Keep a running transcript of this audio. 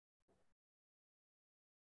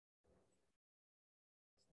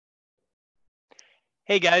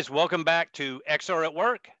Hey guys, welcome back to XR at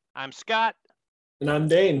Work. I'm Scott. And I'm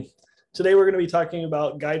Dane. Today we're going to be talking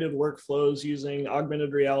about guided workflows using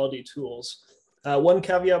augmented reality tools. One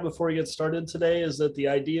caveat before we get started today is that the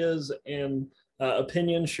ideas and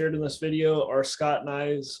opinions shared in this video are Scott and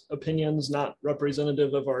I's opinions, not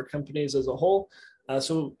representative of our companies as a whole.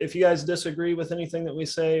 So if you guys disagree with anything that we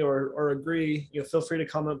say or agree, feel free to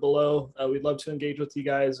comment below. We'd love to engage with you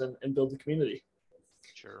guys and build the community.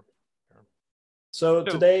 Sure. So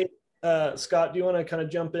today, Scott, do you want to kind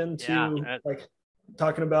of jump into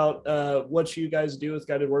talking about what you guys do with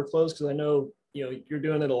guided workflows? Because I know you're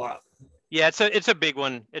doing it a lot. Yeah, it's a big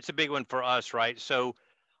one. It's a big one for us, right? So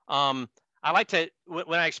I like to,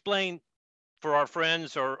 when I explain for our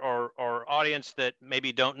friends or audience that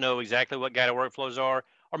maybe don't know exactly what guided workflows are,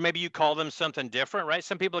 or maybe you call them something different, right?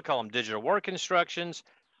 Some people call them digital work instructions.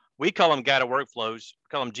 We call them guided workflows,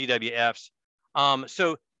 call them GWFs.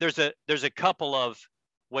 So there's a couple of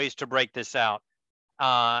ways to break this out.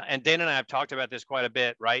 And Dane and I have talked about this quite a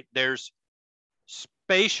bit, right? There's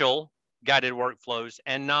spatial guided workflows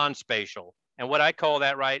and non-spatial. And what I call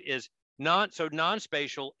that, right, is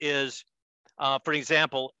non-spatial is, for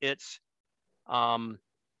example, it's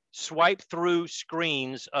swipe through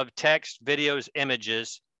screens of text, videos,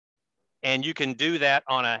 images, and you can do that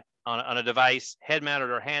on a device, head-mounted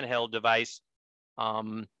or handheld device,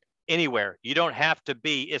 anywhere. You don't have to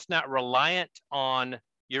be. It's not reliant on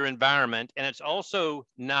your environment, and it's also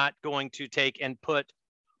not going to take and put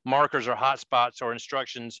markers or hotspots or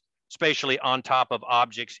instructions spatially on top of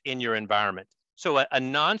objects in your environment. So a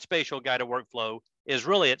non-spatial guided workflow is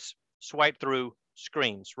really, it's swipe through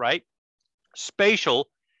screens, right? Spatial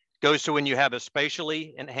goes to when you have a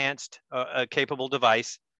spatially enhanced, capable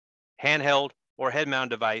device, handheld or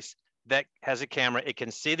head-mounted device that has a camera. It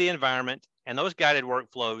can see the environment, and those guided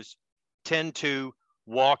workflows tend to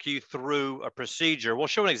walk you through a procedure. We'll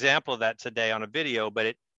show an example of that today on a video, but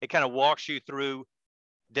it kind of walks you through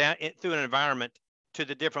through an environment to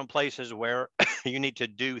the different places where you need to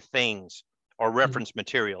do things or reference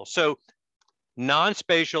material. So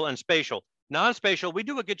non-spatial and spatial. Non-spatial, we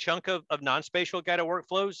do a good chunk of non-spatial guided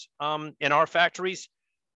workflows in our factories.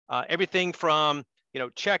 Everything from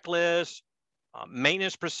checklists,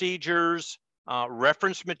 maintenance procedures,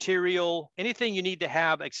 reference material, anything you need to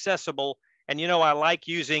have accessible. And I like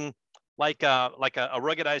using like a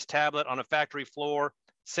ruggedized tablet on a factory floor.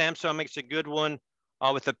 Samsung makes a good one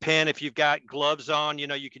with a pen. If you've got gloves on,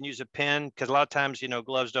 you can use a pen, because a lot of times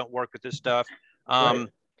gloves don't work with this stuff. Right.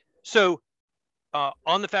 So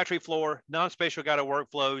on the factory floor, non-spatial guided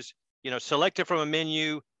workflows, select it from a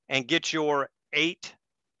menu and get your 8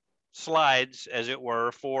 slides, as it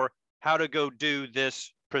were, for how to go do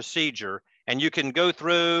this procedure. And you can go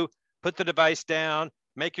through, put the device down,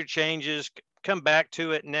 make your changes, come back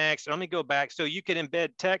to it next. Let me go back. So you can embed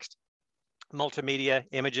text, multimedia,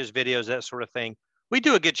 images, videos, that sort of thing. We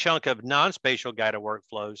do a good chunk of non-spatial guided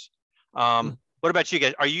workflows. What about you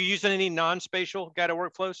guys? Are you using any non-spatial guided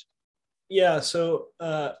workflows? Yeah. So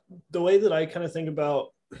the way that I kind of think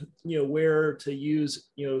about where to use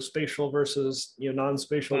spatial versus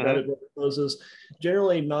non-spatial guided workflows is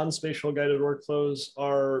generally non-spatial guided workflows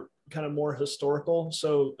are kind of more historical.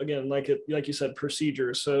 So again, like you said,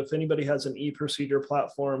 procedures. So if anybody has an e-procedure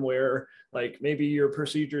platform where like maybe your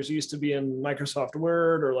procedures used to be in Microsoft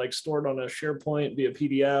Word or like stored on a SharePoint via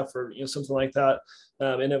PDF or something like that,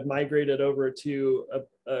 and have migrated over to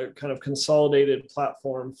a kind of consolidated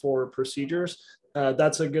platform for procedures,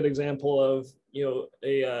 that's a good example of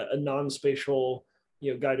a non-spatial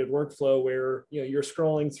guided workflow where you're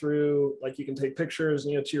scrolling through, like you can take pictures,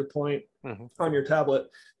 to your point, on your tablet.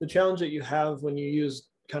 The challenge that you have when you use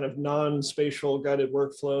kind of non-spatial guided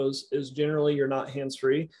workflows is generally you're not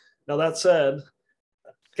hands-free. Now that said,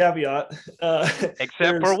 caveat,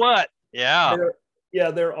 except for what?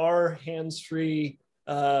 There are hands-free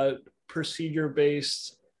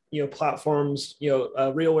procedure-based platforms.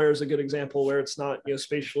 RealWare is a good example where it's not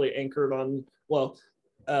spatially anchored on,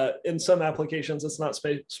 in some applications it's not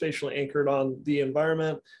spatially anchored on the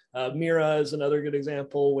environment. Mira is another good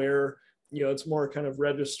example where it's more kind of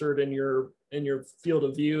registered in your field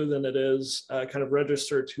of view than it is kind of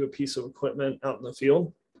registered to a piece of equipment out in the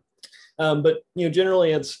field. But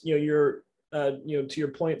generally it's you're to your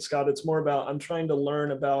point, Scott, it's more about I'm trying to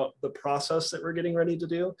learn about the process that we're getting ready to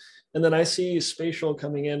do. And then I see spatial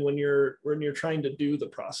coming in when you're trying to do the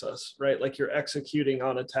process, right? Like you're executing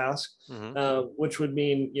on a task, which would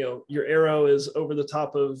mean, your arrow is over the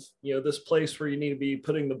top of, this place where you need to be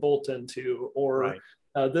putting the bolt into, or,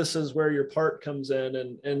 this is where your part comes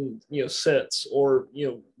in and sits, or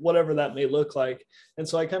whatever that may look like. And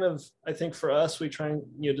so I think for us, we try and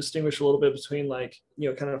distinguish a little bit between like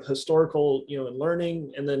kind of historical and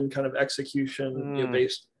learning, and then kind of execution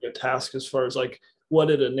based task, as far as like what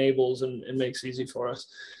it enables and makes easy for us.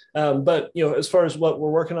 But as far as what we're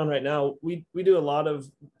working on right now, we do a lot of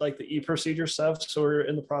like the e-procedure stuff. So we're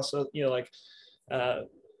in the process,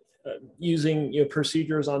 using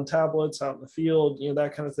procedures on tablets out in the field,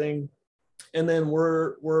 that kind of thing. And then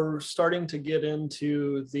we're starting to get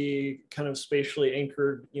into the kind of spatially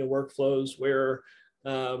anchored workflows where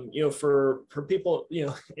for people,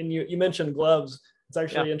 and you mentioned gloves. It's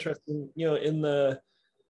actually interesting, in the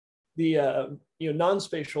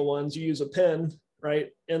non-spatial ones, you use a pen, right?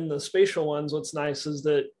 In the spatial ones, what's nice is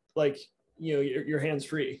that like your hands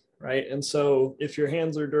free, right? And so if your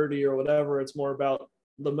hands are dirty or whatever, it's more about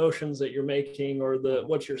the motions that you're making or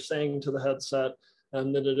what you're saying to the headset,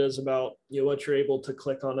 than it is about what you're able to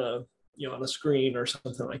click on a screen or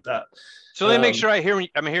something like that. So let me make sure I'm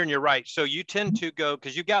hearing you right. So you tend to go,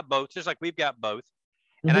 because you've got both, just like we've got both,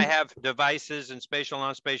 and I have devices and spatial,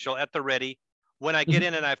 non-spatial at the ready. When I get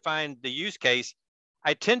in and I find the use case,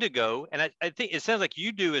 I tend to go, and I think it sounds like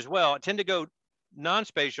you do as well, I tend to go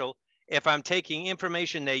non-spatial if I'm taking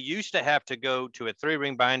information they used to have to go to a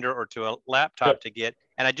 3-ring binder or to a laptop to get,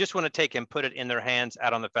 and I just want to take and put it in their hands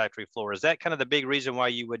out on the factory floor. Is that kind of the big reason why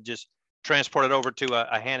you would just transport it over to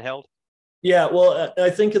a handheld? Yeah, well, I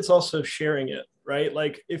think it's also sharing it, right?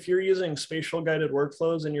 Like if you're using spatial guided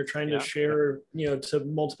workflows and you're trying to share, to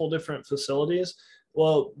multiple different facilities,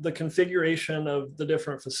 well, the configuration of the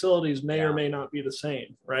different facilities may or may not be the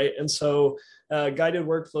same, right? And so guided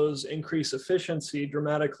workflows increase efficiency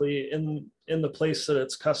dramatically in the place that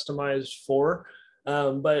it's customized for,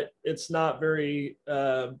 but it's not very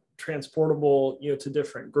transportable, to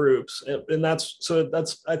different groups. And that's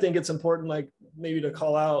I think it's important, like maybe to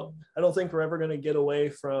call out, I don't think we're ever going to get away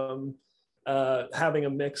from having a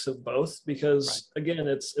mix of both, because again,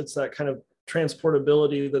 it's that kind of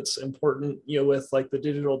transportability that's important, with like the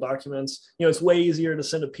digital documents. It's way easier to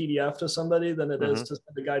send a PDF to somebody than it is to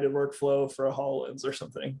send a guided workflow for a HoloLens or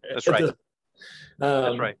something. That's right.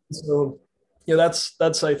 That's right. So,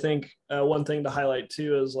 that's I think one thing to highlight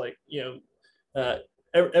too is like,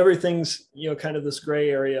 everything's, kind of this gray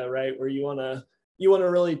area, right? Where you want to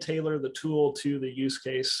really tailor the tool to the use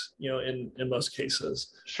case, in most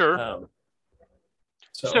cases. Sure.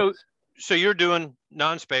 So you're doing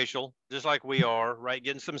non-spatial, just like we are, right?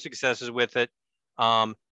 Getting some successes with it.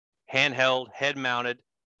 Handheld, head mounted,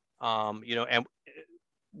 and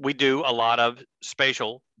we do a lot of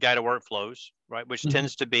spatial guided workflows, right? Which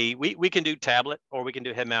tends to be, we can do tablet or we can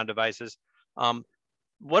do head mounted devices.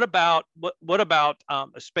 What about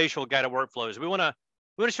spatial guided workflows? We want to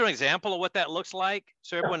show an example of what that looks like,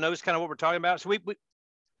 so everyone knows kind of what we're talking about. So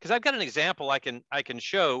because I've got an example I can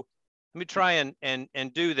show. Let me try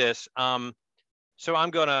and do this. So I'm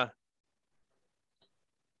gonna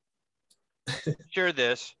share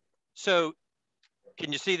this. So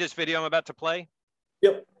can you see this video I'm about to play?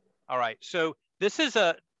 Yep. All right. So this is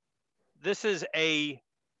a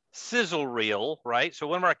sizzle reel, right? So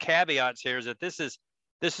one of our caveats here is that this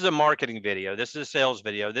is a marketing video. This is a sales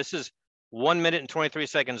video. This is 1 minute and 23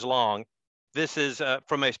 seconds long. This is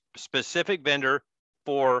from a specific vendor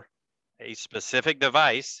for a specific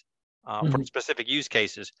device. For specific use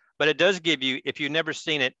cases, but it does give you, if you've never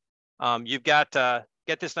seen it, you've got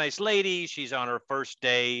this nice lady. She's on her first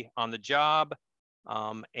day on the job,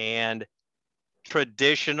 and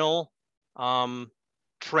traditional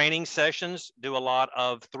training sessions do a lot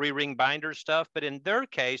of 3-ring binder stuff. But in their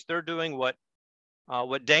case, they're doing what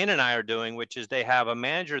Dane and I are doing, which is they have a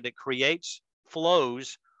manager that creates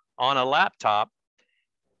flows on a laptop,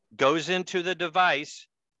 goes into the device,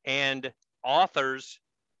 and authors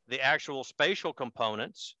the actual spatial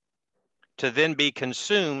components to then be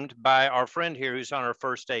consumed by our friend here who's on her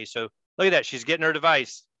first day. So look at that. She's getting her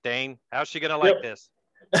device. Dane, how's she going to like this?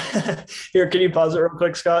 Here, can you pause it real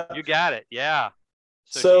quick, Scott? You got it. Yeah.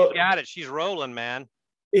 So she's got it. She's rolling, man.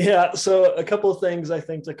 Yeah. So a couple of things I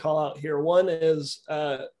think to call out here. One is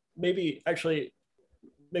maybe this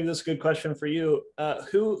is a good question for you.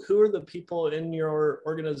 Who are the people in your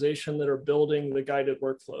organization that are building the guided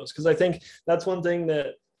workflows? Because I think that's one thing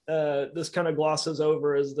that this kind of glosses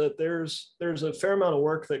over, is that there's a fair amount of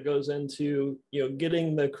work that goes into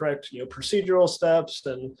getting the correct procedural steps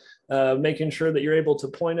and making sure that you're able to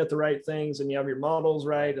point at the right things and you have your models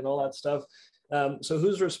right and all that stuff. So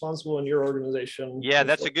who's responsible in your organization? Yeah,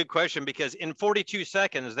 that's a good question, because in 42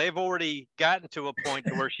 seconds they've already gotten to a point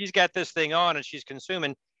to where she's got this thing on and she's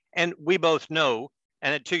consuming, and we both know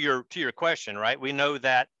And to your question, right? We know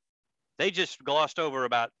that they just glossed over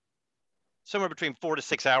about somewhere between 4 to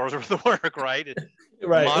 6 hours worth of work, right?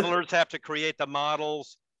 Right. Modelers have to create the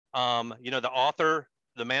models. The author,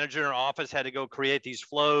 the manager in our office had to go create these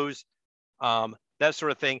flows, that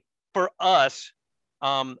sort of thing. For us,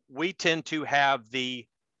 we tend to have the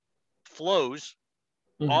flows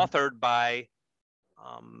authored by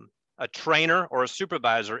a trainer or a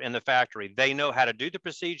supervisor in the factory. They know how to do the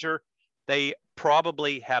procedure. They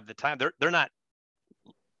probably have the time. They're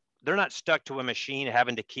not stuck to a machine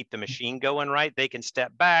having to keep the machine going, right? They can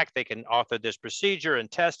step back, they can author this procedure and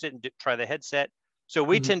test it and try the headset. So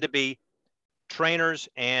we tend to be trainers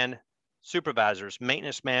and supervisors,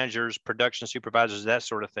 maintenance managers, production supervisors, that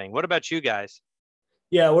sort of thing. What about you guys?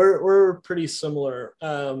 Yeah, we're pretty similar.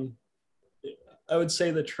 I would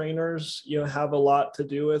say the trainers, have a lot to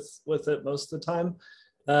do with it most of the time.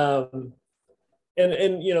 And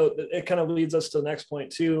it kind of leads us to the next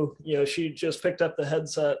point too. She just picked up the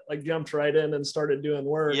headset, like jumped right in and started doing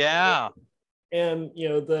work. Yeah. And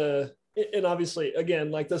and obviously,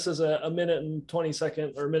 again, like this is a minute and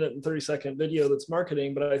 20-second or minute and 30-second video that's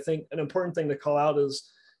marketing. But I think an important thing to call out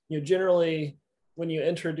is, generally when you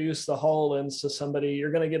introduce the HoloLens to somebody,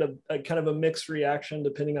 you're going to get a kind of a mixed reaction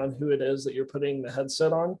depending on who it is that you're putting the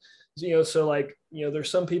headset on. So like,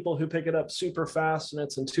 there's some people who pick it up super fast and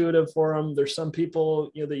it's intuitive for them. There's some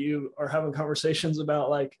people, that you are having conversations about,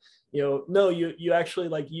 like, no, you actually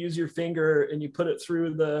like use your finger and you put it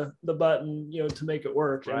through the button, to make it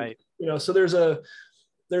work. Right. And, so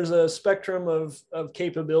there's a spectrum of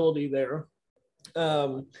capability there.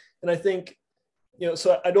 And I think,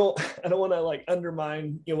 so I don't want to like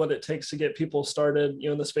undermine, what it takes to get people started,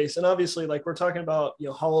 in the space. And obviously, like we're talking about,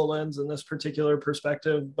 HoloLens in this particular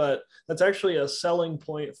perspective, but that's actually a selling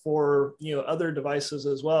point for, other devices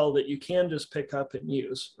as well that you can just pick up and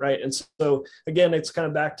use. Right. And so again, it's kind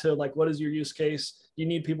of back to like, what is your use case? You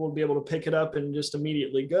need people to be able to pick it up and just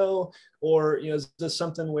immediately go, or, is this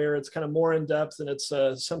something where it's kind of more in depth and it's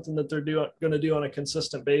something that they're going to do on a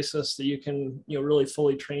consistent basis that you can, really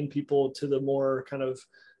fully train people to the more kind of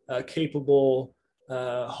capable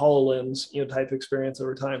HoloLens, type experience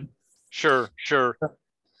over time. Sure.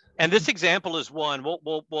 And this example is one.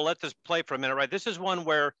 We'll let this play for a minute, right? This is one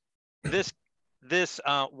where this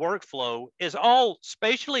workflow is all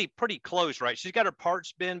spatially pretty close, right? She's got her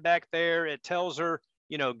parts bin back there. It tells her,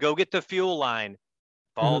 go get the fuel line,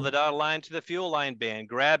 follow the dotted line to the fuel line bin,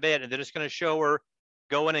 grab it, and then it's going to show her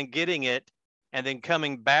going and getting it, and then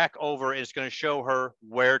coming back over, it's going to show her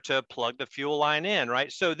where to plug the fuel line in,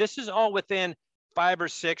 right? So this is all within 5 or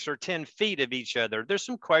 6 or 10 feet of each other. There's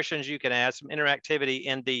some questions you can ask, some interactivity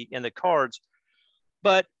in the cards,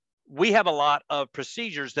 but we have a lot of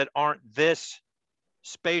procedures that aren't this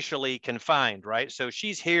spatially confined, right? So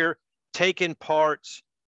she's here taking parts,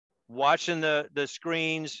 watching the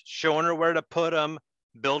screens, showing her where to put them,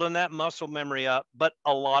 building that muscle memory up. But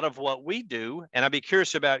a lot of what we do, and I'd be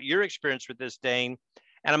curious about your experience with this, Dane,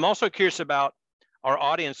 and I'm also curious about our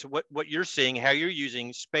audience, what you're seeing, how you're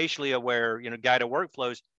using spatially aware, guided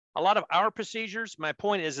workflows. A lot of our procedures, my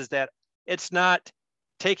point is that it's not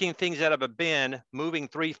taking things out of a bin, moving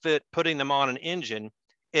 3 feet, putting them on an engine.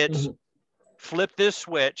 It's flip this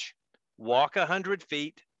switch, walk 100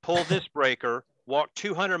 feet, pull this breaker, walk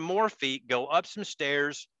 200 more feet, go up some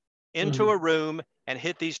stairs into a room and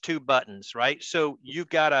hit these 2 buttons, right? So you've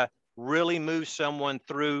got to really move someone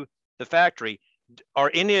through the factory.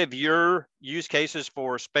 Are any of your use cases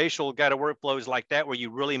for spatial guided workflows like that, where you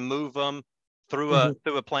really move them through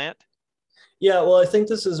a plant? Yeah, well, I think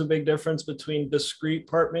this is a big difference between discrete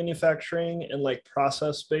part manufacturing and like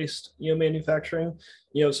process-based, manufacturing.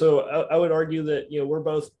 So I would argue that, we're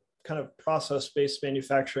both kind of process-based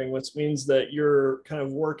manufacturing, which means that you're kind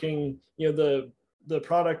of working, the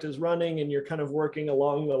product is running and you're kind of working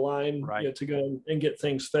along the line, right, to go and get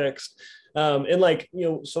things fixed. And like,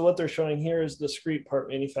 so what they're showing here is discrete part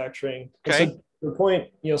manufacturing. Okay. And so your point,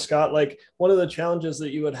 Scott, like one of the challenges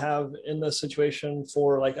that you would have in this situation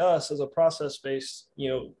for like us as a process-based,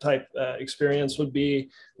 type experience would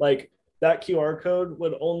be like that QR code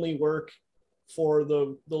would only work for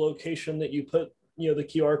the location that you put, the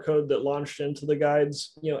QR code that launched into the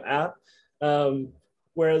guides, app.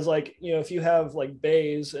 Whereas like, if you have like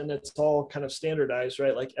bays and it's all kind of standardized,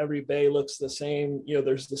 right? Like every bay looks the same,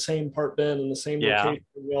 there's the same part bin and the same location,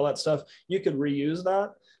 all that stuff. You could reuse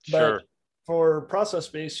that. Sure. But for process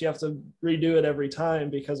based, you have to redo it every time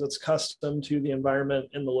because it's custom to the environment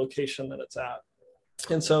and the location that it's at.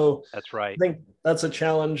 And so that's right. I think that's a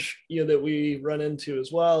challenge, that we run into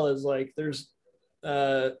as well, is like there's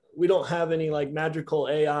we don't have any like magical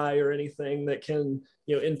AI or anything that can,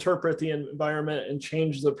 you know, interpret the environment and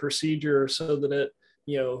change the procedure so that it,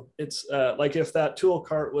 you know, it's like if that tool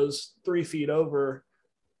cart was 3 feet over,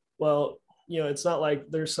 well, you know, it's not like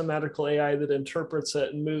there's some magical AI that interprets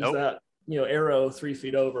it and moves that, you know, arrow 3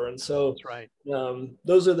 feet over. And so that's right.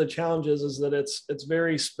 Those are the challenges, is that it's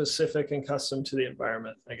very specific and custom to the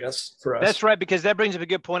environment, I guess, for us. That's right, because that brings up a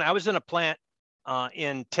good point. I was in a plant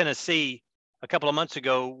in Tennessee a couple of months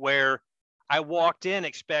ago where I walked in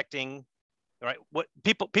expecting, right, what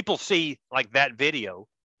people see like that video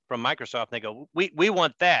from Microsoft, and they go, we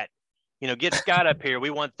want that, you know, get Scott up here, we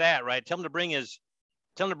want that, right? Tell him to bring his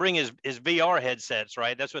VR headsets,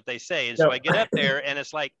 right? That's what they say. And so I get up there, and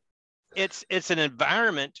it's like it's an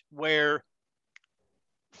environment where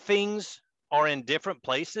things are in different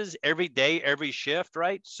places every day, every shift,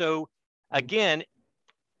 right? So again,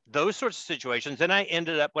 those sorts of situations. Then what I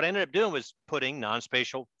ended up doing was putting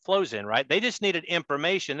non-spatial flows in, right? They just needed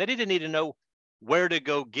information. They didn't need to know where to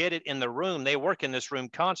go get it in the room. They work in this room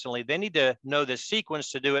constantly. They need to know the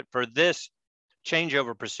sequence to do it for this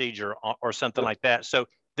changeover procedure or something like that. So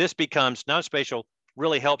this becomes non-spatial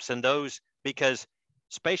really helps in those, because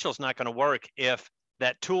spatial is not going to work if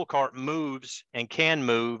that tool cart moves and can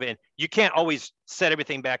move, and you can't always set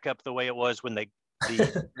everything back up the way it was when the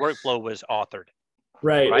workflow was authored.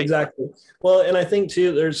 Right, exactly. Well, and I think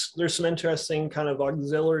too, there's some interesting kind of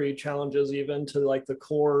auxiliary challenges even to like the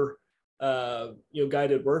core, you know,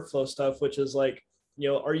 guided workflow stuff, which is like, you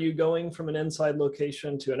know, are you going from an inside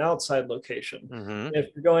location to an outside location? If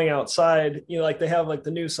you're going outside, you know, like they have like the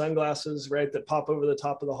new sunglasses, right, that pop over the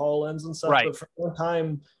top of the HoloLens and stuff. But for a long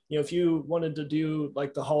time, you know, if you wanted to do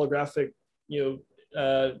like the holographic, you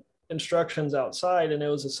know, instructions outside and it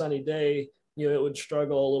was a sunny day, you know, it would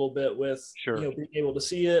struggle a little bit with, you know, being able to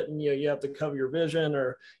see it, and, you know, you have to cover your vision,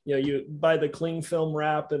 or, you know, you buy the cling film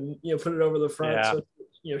wrap and, you know, put it over the front so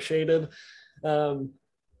it's, you know, shaded.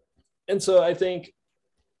 And so I think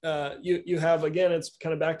you have, again, it's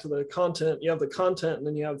kind of back to the content. You have the content and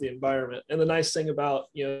then you have the environment. And the nice thing about,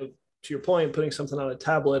 you know, to your point, putting something on a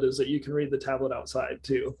tablet is that you can read the tablet outside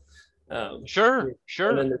too. Sure.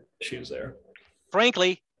 And then there's issues there.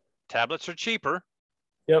 Frankly, tablets are cheaper.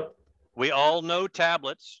 Yep. We all know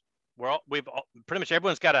tablets. Pretty much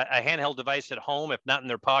everyone's got a handheld device at home, if not in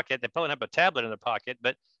their pocket. They probably have a tablet in their pocket,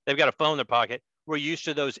 but they've got a phone in their pocket. We're used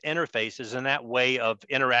to those interfaces and that way of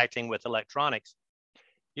interacting with electronics.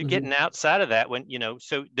 You're getting outside of that when, you know,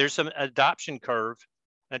 so there's some adoption curve,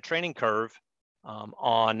 a training curve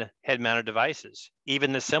on head-mounted devices,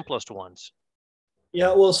 even the simplest ones.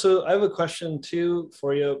 Yeah, well, so I have a question too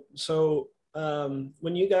for you. So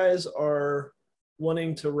when you guys are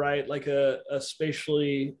wanting to write like a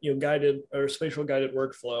spatially, you know, guided or spatial guided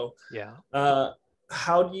workflow,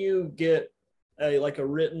 how do you get like a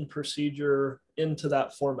written procedure into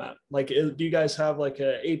that format? Like, do you guys have like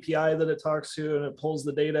an API that it talks to and it pulls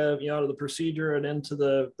the data, you know, out of the procedure and into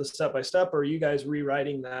the step-by-step, or are you guys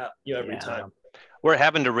rewriting that, you know, every time? We're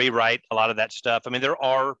having to rewrite a lot of that stuff. I mean, there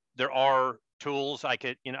are tools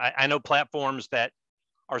I know platforms that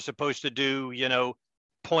are supposed to do, you know,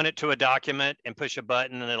 point it to a document and push a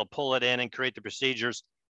button and it'll pull it in and create the procedures.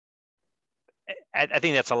 I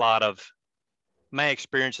think that's a lot of my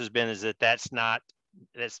experience has been is that's not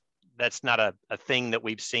a thing that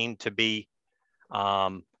we've seen to be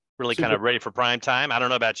really kind of ready for prime time. I don't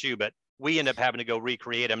know about you, but we end up having to go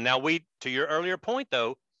recreate them. Now to your earlier point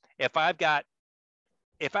though, if I've got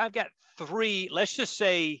three, let's just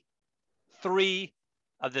say 3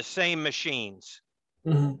 of the same machines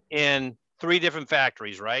in 3 different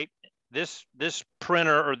factories, right? This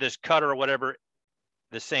printer or this cutter or whatever,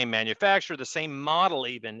 the same manufacturer, the same model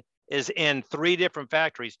even, is in 3 different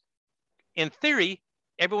factories. In theory,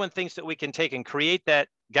 everyone thinks that we can take and create that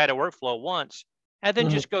guided workflow once and then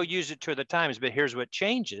just go use it 2 other times. But here's what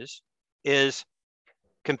changes is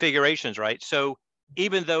configurations, right? So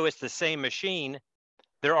even though it's the same machine,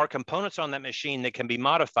 there are components on that machine that can be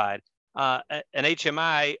modified. An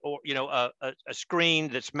HMI or, you know, a screen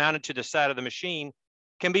that's mounted to the side of the machine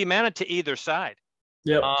can be mounted to either side.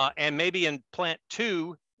 And maybe in plant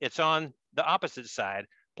 2, it's on the opposite side.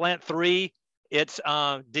 Plant 3, it's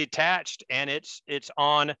detached and it's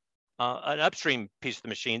on an upstream piece of the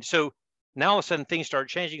machine. So now all of a sudden things start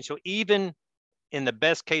changing. So even in the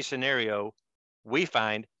best case scenario, we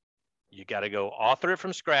find you got to go author it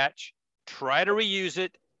from scratch, try to reuse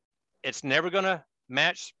it. It's never going to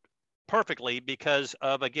match perfectly because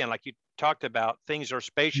of, again, like you talked about, things are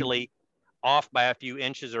spatially off by a few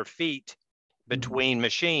inches or feet between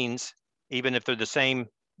machines, even if they're the same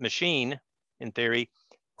machine in theory.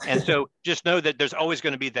 And so just know that there's always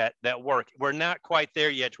going to be that work. We're not quite there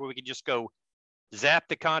yet where we can just go zap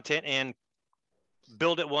the content and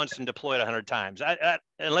build it once and deploy it 100 times.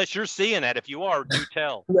 Unless you're seeing that. If you are, do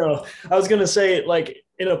tell. No, I was going to say, like,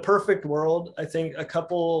 in a perfect world, I think a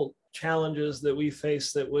couple challenges that we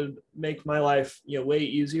face that would make my life, way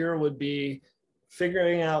easier would be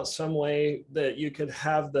figuring out some way that you could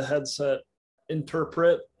have the headset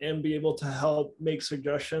interpret and be able to help make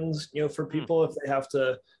suggestions, for people if they have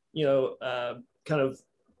to, kind of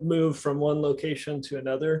move from one location to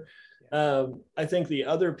another. I think the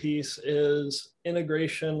other piece is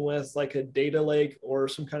integration with like a data lake or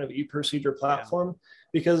some kind of e-procedure platform.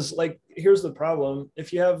 Because, like, here's the problem: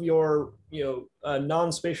 if you have your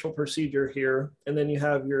non-spatial procedure here, and then you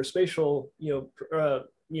have your spatial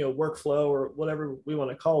workflow or whatever we want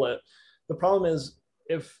to call it, the problem is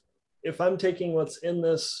if I'm taking what's in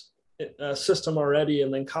this system already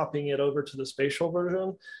and then copying it over to the spatial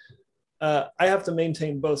version, I have to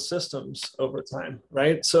maintain both systems over time,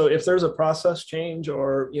 right? So if there's a process change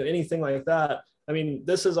or anything like that, I mean,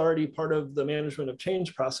 this is already part of the management of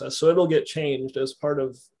change process, so it'll get changed as part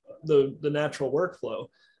of the natural workflow.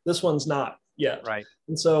 This one's not yet, right?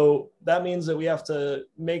 And so that means that we have to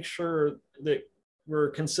make sure that we're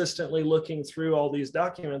consistently looking through all these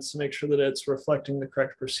documents to make sure that it's reflecting the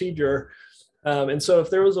correct procedure. And so if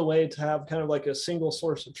there was a way to have kind of like a single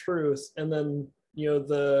source of truth, and then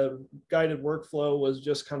the guided workflow was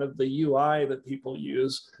just kind of the UI that people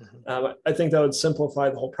use, I think that would simplify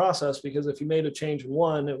the whole process, because if you made a change in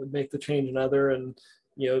one, it would make the change in other, and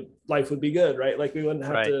life would be good, right? Like we wouldn't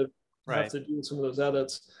have to do some of those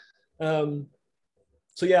edits. So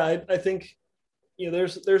yeah, I think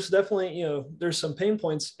there's definitely there's some pain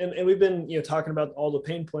points, and we've been talking about all the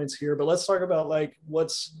pain points here, but let's talk about like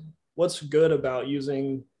what's good about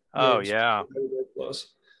using workflows.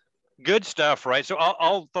 Good stuff, right? So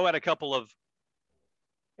I'll throw out a couple of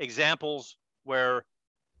examples where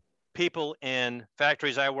people in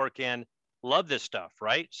factories I work in love this stuff,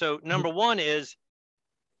 right? So number one is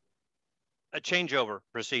a changeover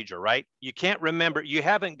procedure, right? You can't remember, you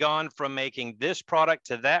haven't gone from making this product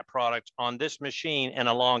to that product on this machine in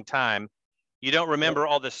a long time. You don't remember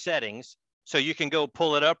all the settings. So you can go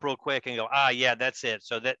pull it up real quick and go, yeah, that's it.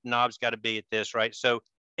 So that knob's got to be at this, right? So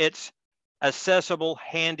it's accessible,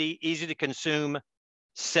 handy, easy to consume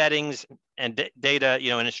settings and data,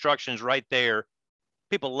 and instructions right there.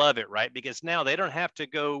 People love it, right? Because now they don't have to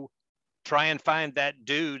go try and find that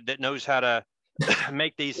dude that knows how to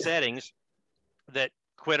make these settings that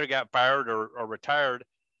quit or got fired or retired,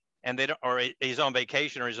 and they don't, or he's on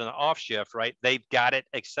vacation or he's on an off shift, right? They've got it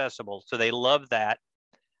accessible. So they love that.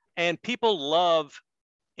 And people love,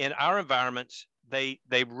 in our environments, they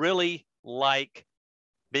really like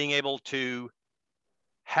being able to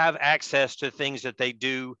have access to things that they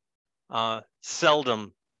do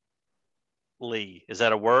seldomly. Is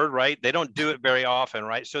that a word, right? They don't do it very often,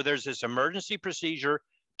 right? So there's this emergency procedure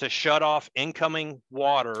to shut off incoming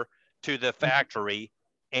water to the factory,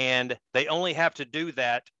 and they only have to do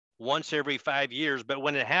that once every 5 years. But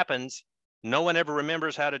when it happens, no one ever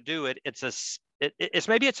remembers how to do it. It's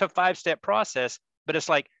maybe it's a 5-step process, but it's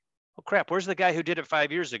like, oh crap, where's the guy who did it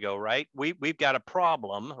 5 years ago, right? We've got a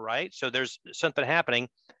problem, right? So there's something happening,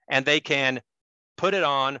 and they can put it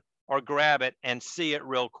on or grab it and see it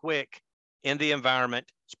real quick in the environment.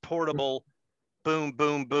 It's portable. Boom,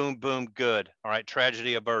 boom, boom, boom. Good. All right.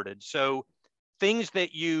 Tragedy averted. So things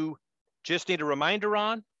that you just need a reminder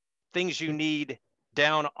on, things you need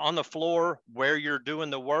down on the floor where you're doing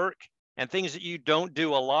the work, and things that you don't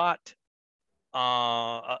do a lot.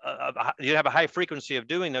 You have a high frequency of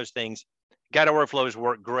doing those things. Guided workflows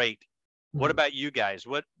work great. What about you guys?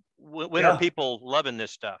 When are people loving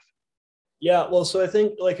this stuff? Yeah, well, so I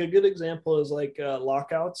think like a good example is like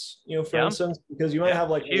lockouts, for instance, because you might have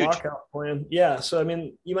like a lockout plan. Yeah, so I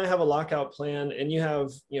mean, you might have a lockout plan and you have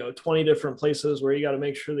 20 different places where you got to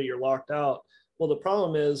make sure that you're locked out. Well, the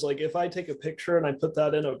problem is, like, if I take a picture and I put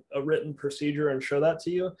that in a written procedure and show that to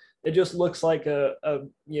you, it just looks like a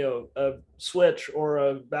switch or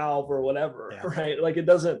a valve or whatever, right? Like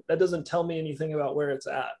that doesn't tell me anything about where it's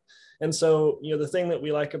at. And so, the thing that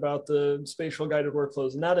we like about the spatial guided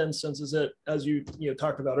workflows in that instance is that, as you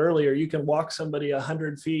talked about earlier, you can walk somebody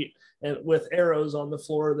 100 feet and with arrows on the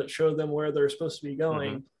floor that show them where they're supposed to be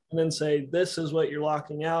going, and then say, this is what you're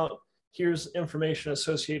locking out. Here's information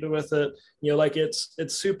associated with it. Like it's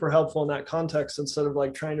super helpful in that context instead of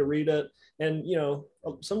like trying to read it. And,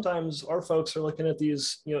 sometimes our folks are looking at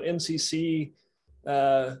these, MCC,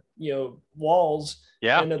 walls.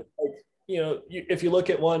 Yeah. And it's like, if you look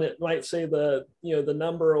at one, it might say the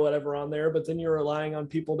number or whatever on there, but then you're relying on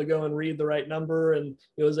people to go and read the right number. And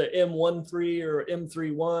is it M13 or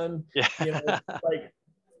M31? Yeah. Like,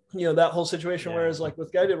 that whole situation. Yeah. Whereas like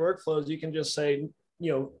with guided workflows, you can just say,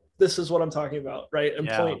 this is what I'm talking about, right? And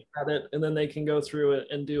point at it, and then they can go through it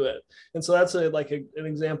and do it. And so that's an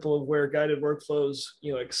example of where guided workflows,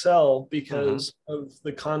 excel because of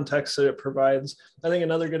the context that it provides. I think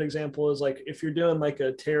another good example is like if you're doing like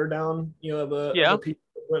a tear down, of a piece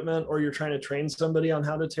of equipment, or you're trying to train somebody on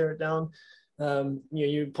how to tear it down.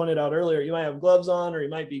 You pointed out earlier, you might have gloves on, or you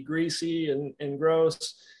might be greasy and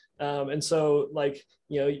gross. And so like,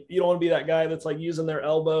 you don't want to be that guy that's like using their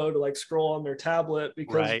elbow to like scroll on their tablet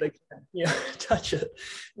because they can't, touch it.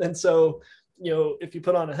 And so, if you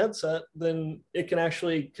put on a headset, then it can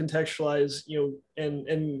actually contextualize,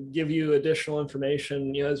 and give you additional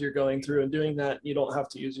information, as you're going through and doing that. You don't have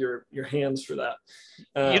to use your hands for that.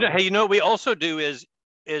 Hey, what we also do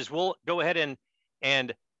is we'll go ahead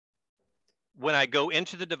and when I go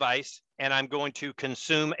into the device and I'm going to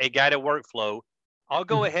consume a guided workflow, I'll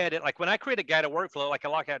go ahead and like when I create a guided workflow, like a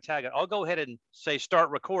lockout tag, I'll go ahead and say start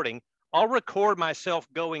recording. I'll record myself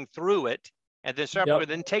going through it and then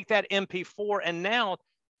then take that MP4. And now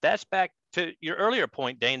that's back to your earlier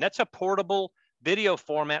point, Dane. That's a portable video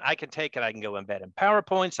format. I can take it. I can go embed in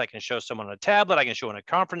PowerPoints. I can show someone on a tablet. I can show in a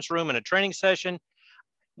conference room in a training session.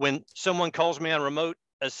 When someone calls me on remote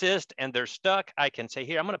assist and they're stuck, I can say,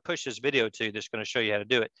 here, I'm going to push this video to you that's going to show you how to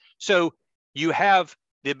do it. So you have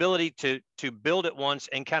the ability to build it once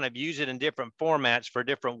and kind of use it in different formats for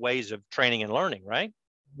different ways of training and learning, right?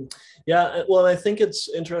 Yeah, well, I think it's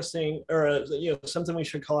interesting, or something we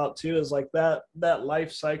should call out too is like that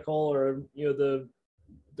life cycle, or the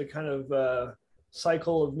kind of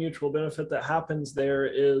cycle of mutual benefit that happens there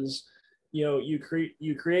is, you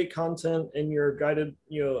create content in your guided,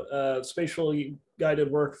 spatially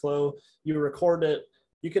guided workflow. You record it.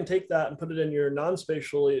 You can take that and put it in your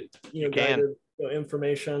non-spatially, guided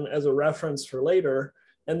information as a reference for later.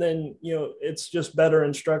 And then, it's just better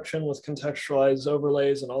instruction with contextualized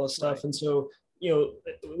overlays and all this stuff. Right. And so,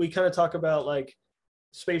 we kind of talk about like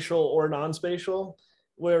spatial or non-spatial,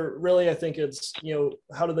 where really I think it's,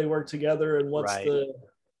 how do they work together and what's the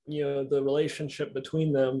relationship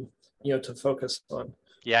between them, to focus on.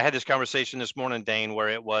 Yeah, I had this conversation this morning, Dane, where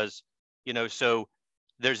it was, so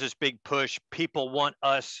there's this big push. People want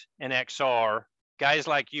us in XR. Guys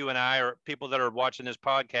like you and I, or people that are watching this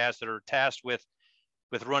podcast that are tasked with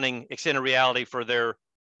running extended reality for their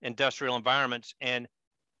industrial environments. And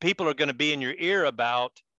people are going to be in your ear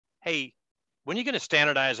about, hey, when are you going to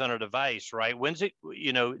standardize on a device, right? When's it,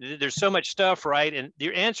 there's so much stuff, right? And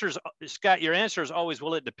your answers, Scott, your answer is always,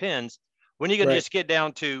 well, it depends. When are you going to just get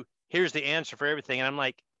down to, here's the answer for everything? And I'm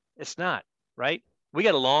like, it's not, right? We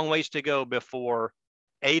got a long ways to go before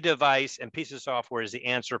a device and piece of software is the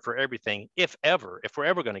answer for everything, if we're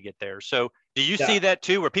ever going to get there. So do you see that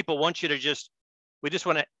too, where people want you to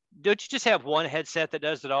don't you just have one headset that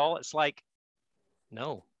does it all? It's like,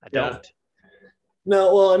 no, I don't.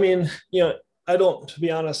 No, well, I mean, to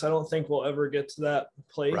be honest, I don't think we'll ever get to that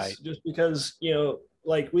place, just because,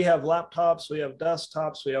 like we have laptops, we have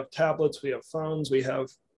desktops, we have tablets, we have phones, we have,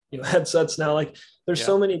 headsets now. Like there's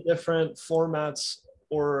so many different formats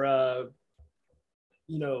or,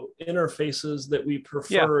 interfaces that we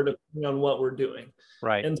prefer depending on what we're doing.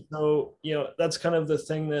 Right. And so, that's kind of the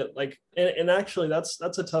thing that like, and actually that's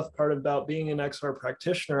a tough part about being an XR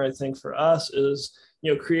practitioner, I think, for us is,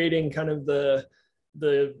 creating kind of the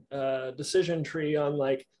decision tree on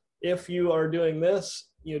like, if you are doing this,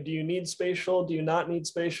 do you need spatial? Do you not need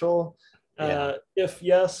spatial? If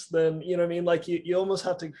yes, then, like you almost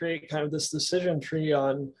have to create kind of this decision tree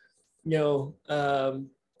on,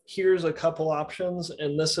 here's a couple options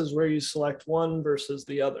and this is where you select one versus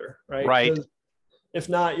the other, right? Right. If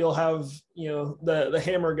not, you'll have, the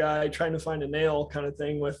hammer guy trying to find a nail kind of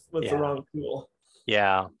thing with the wrong tool.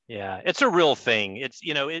 Yeah. It's a real thing. It's,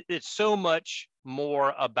 it's so much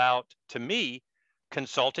more about, to me,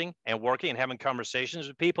 consulting and working and having conversations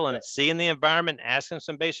with people and seeing the environment, asking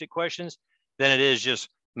some basic questions, than it is just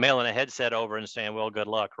mailing a headset over and saying, well, good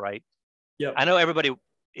luck, right? Yeah. I know everybody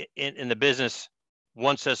in the business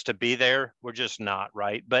wants us to be there. We're just not,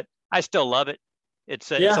 right? But I still love it. It's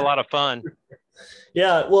a lot of fun.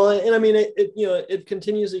 Yeah. Well, and I mean, it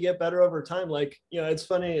continues to get better over time. Like, it's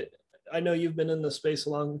funny. I know you've been in the space a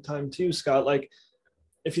long time too, Scott. Like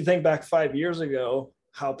if you think back 5 years ago,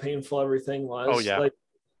 how painful everything was. Oh yeah. Like,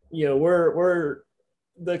 we're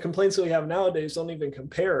the complaints that we have nowadays don't even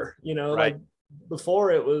compare, like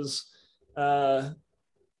before it was,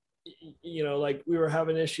 like we were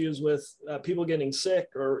having issues with people getting sick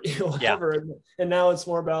or whatever. Yeah. And now it's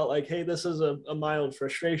more about like, hey, this is a mild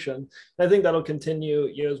frustration. And I think that'll continue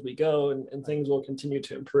as we go, and things will continue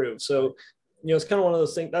to improve. So it's kind of one of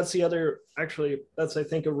those things. That's I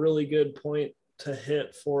think a really good point to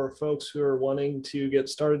hit for folks who are wanting to get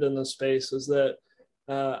started in this space, is that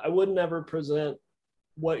I would never present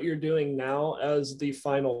what you're doing now as the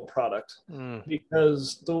final product,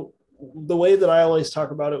 because the way that I always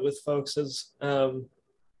talk about it with folks is,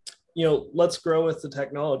 let's grow with the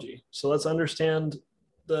technology. So let's understand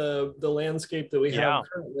the landscape that we have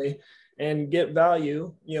currently, and get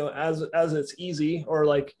value, as it's easy, or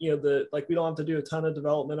like, we don't have to do a ton of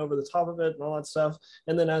development over the top of it and all that stuff.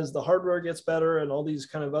 And then as the hardware gets better and all these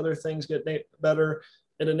kind of other things get better,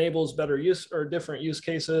 it enables better use or different use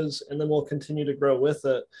cases, and then we'll continue to grow with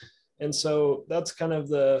it. And so that's kind of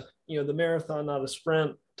the marathon, not a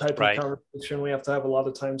sprint type of conversation we have to have a lot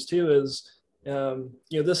of times too, is,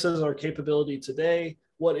 this is our capability today.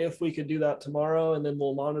 What if we could do that tomorrow? And then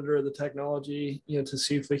we'll monitor the technology, to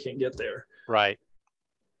see if we can get there. Right.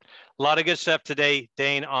 A lot of good stuff today,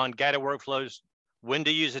 Dane, on guided workflows, when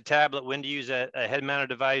to use a tablet, when to use a head-mounted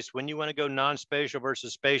device, when you want to go non-spatial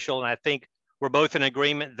versus spatial. And I think we're both in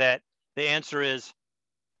agreement that the answer is,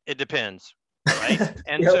 it depends, right?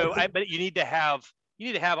 And so, but you need to have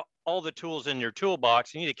all the tools in your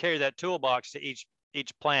toolbox. You need to carry that toolbox to each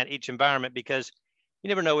plant, each environment, because you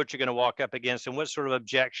never know what you're going to walk up against and what sort of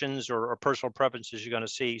objections or personal preferences you're going to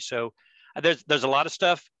see. So there's a lot of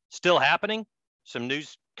stuff still happening. Some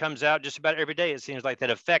news comes out just about every day, it seems like,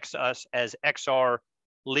 that affects us as XR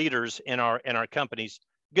leaders in our companies.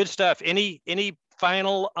 Good stuff. Any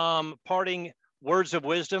final parting words of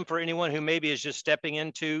wisdom for anyone who maybe is just stepping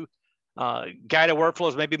into guided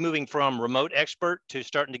workflows, maybe moving from remote expert to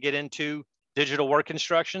starting to get into digital work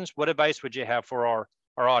instructions? What advice would you have for our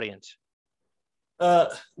audience?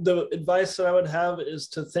 The advice that I would have is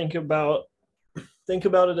to think about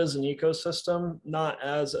it as an ecosystem, not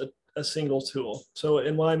as a single tool. So,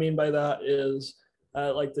 and what I mean by that is,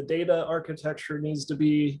 like the data architecture needs to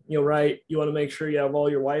be, right. You want to make sure you have all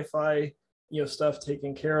your Wi-Fi, stuff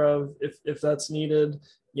taken care of if that's needed,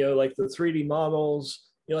 like the 3D models,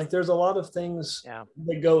 like there's a lot of things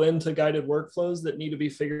that go into guided workflows that need to be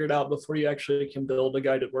figured out before you actually can build a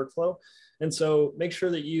guided workflow. And so make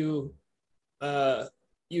sure that you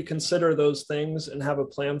consider those things and have a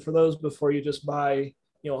plan for those before you just buy,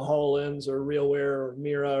 HoloLens or RealWear or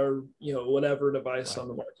Mira or, whatever device on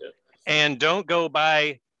the market. And don't go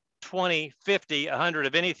buy 20, 50, 100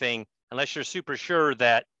 of anything unless you're super sure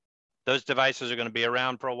that those devices are going to be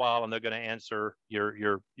around for a while and they're going to answer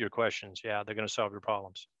your questions. Yeah, they're going to solve your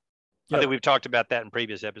problems. Yep. I think we've talked about that in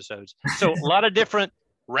previous episodes. So a lot of different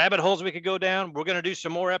rabbit holes we could go down. We're going to do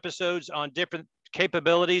some more episodes on different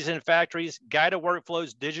capabilities in factories, guided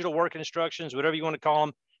workflows, digital work instructions, whatever you want to call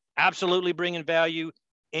them. Absolutely bringing value,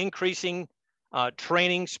 increasing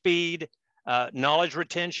training speed, knowledge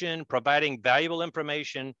retention, providing valuable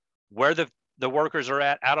information where the workers are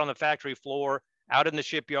out on the factory floor, out in the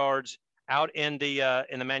shipyards, out in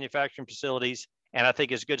the manufacturing facilities. And I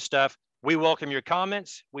think it's good stuff. We welcome your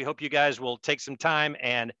comments. We hope you guys will take some time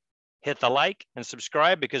and hit the like and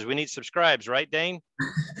subscribe, because we need subscribes, right, Dane?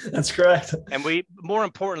 That's correct. And more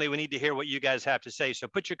importantly, we need to hear what you guys have to say. So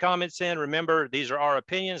put your comments in. Remember, these are our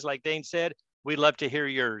opinions. Like Dane said, we'd love to hear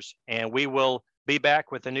yours. And we will be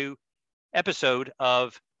back with a new episode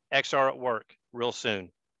of XR at Work real soon.